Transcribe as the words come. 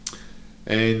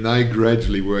And they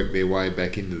gradually worked their way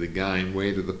back into the game,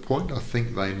 where to the point I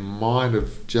think they might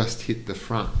have just hit the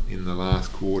front in the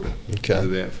last quarter. Okay.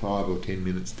 With about 5 or 10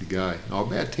 minutes to go. Oh,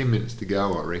 about 10 minutes to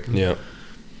go, I reckon. Yeah.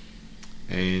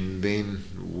 And then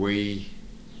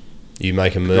You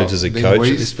making moves as a coach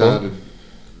at this point?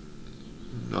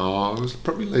 No, I was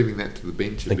probably leaving that to the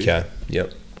bench a bit. Okay,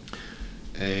 yep.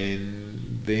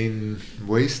 And then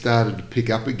we started to pick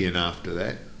up again after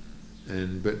that.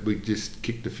 But we just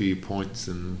kicked a few points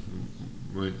and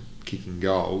weren't kicking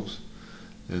goals.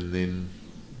 And then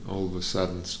all of a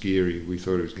sudden, Scary, we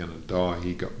thought he was going to die.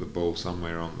 He got the ball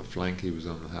somewhere on the flank. He was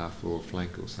on the half-forward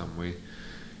flank or somewhere.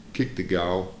 Kicked the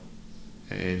goal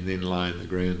and then lay on the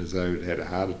ground as though he'd had a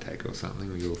heart attack or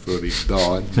something. We all thought he'd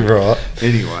died. Right.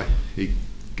 Anyway, he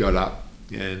got up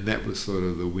and that was sort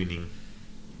of the winning.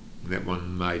 That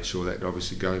one made sure that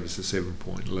obviously gave us a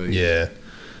 7-point lead. Yeah.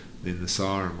 Then the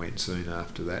siren went soon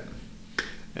after that.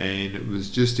 And it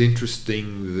was just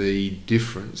interesting, the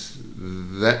difference.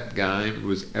 That game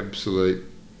was absolute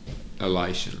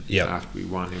elation after we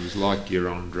won. It was like you're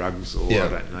on drugs, or I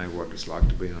don't know what it's like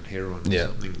to be on heroin or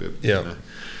something. But you know,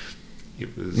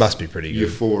 it was must be pretty good.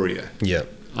 Euphoria. Yeah.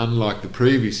 Unlike the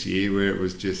previous year where it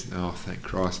was just, oh, thank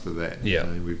Christ for that. Yeah.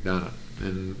 You know, we've done it.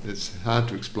 And it's hard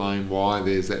to explain why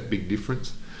there's that big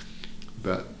difference.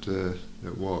 But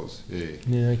it was, yeah.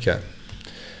 Yeah, okay.